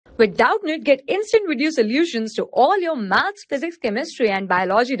With Doubtnut, get instant video solutions to all your maths, physics, chemistry, and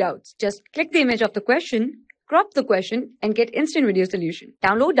biology doubts. Just click the image of the question, crop the question, and get instant video solution.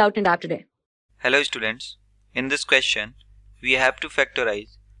 Download Doubtnut app today. Hello students, in this question we have to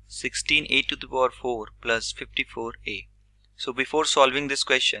factorize 16a to the power 4 plus 54a. So before solving this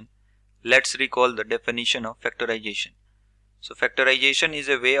question, let's recall the definition of factorization. So factorization is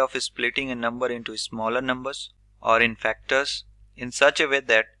a way of splitting a number into smaller numbers or in factors in such a way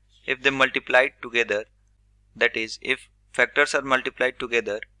that if they multiplied together, that is if factors are multiplied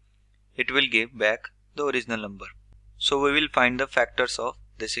together, it will give back the original number. So we will find the factors of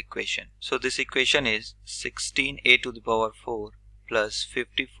this equation. So this equation is 16a to the power 4 plus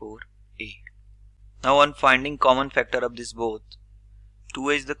 54a. Now on finding common factor of this both,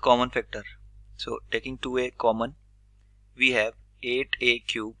 2a is the common factor. So taking 2a common, we have 8a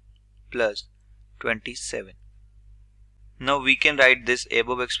cube plus 27. Now we can write this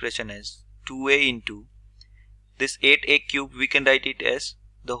above expression as 2a into this 8a cube, we can write it as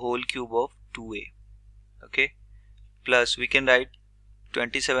the whole cube of 2a. Okay, plus we can write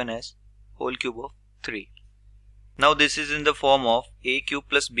 27 as whole cube of 3. Now this is in the form of a cube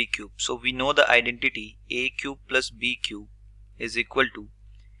plus b cube. So we know the identity a cube plus b cube is equal to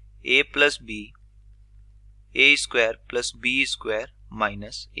a plus b, a square plus b square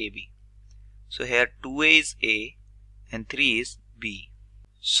minus ab. So here 2a is a and 3 is b.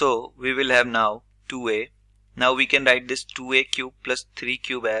 So we will have now 2a. Now we can write this 2a cube plus 3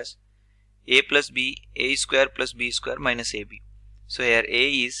 cube as a plus b, a square plus b square minus ab. So here a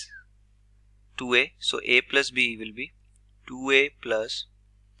is 2a, so a plus b will be 2a plus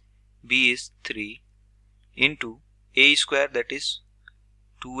b is 3 into a square, that is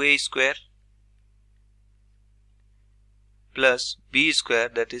 2a square, plus b square,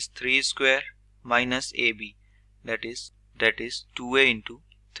 that is 3 square, minus ab, that is 2a into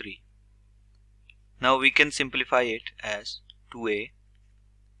 3. Now we can simplify it as 2a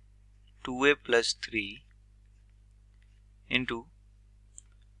plus 3 into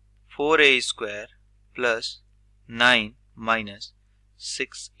 4a square plus 9 minus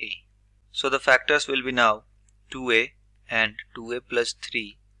 6a. So the factors will be now 2a and 2a plus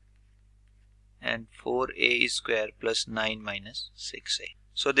 3 and 4a square plus 9 minus 6a.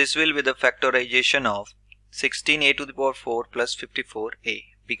 So this will be the factorization of 16a to the power 4 plus 54a,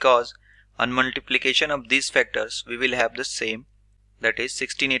 because on multiplication of these factors we will have the same, that is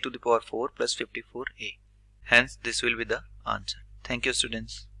 16a to the power 4 plus 54a. Hence this will be the answer. Thank you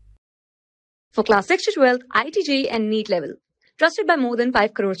students. For class 6 to 12, IIT JEE and NEET level. Trusted by more than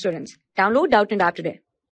 5 crore students. Download Doubtnut app today.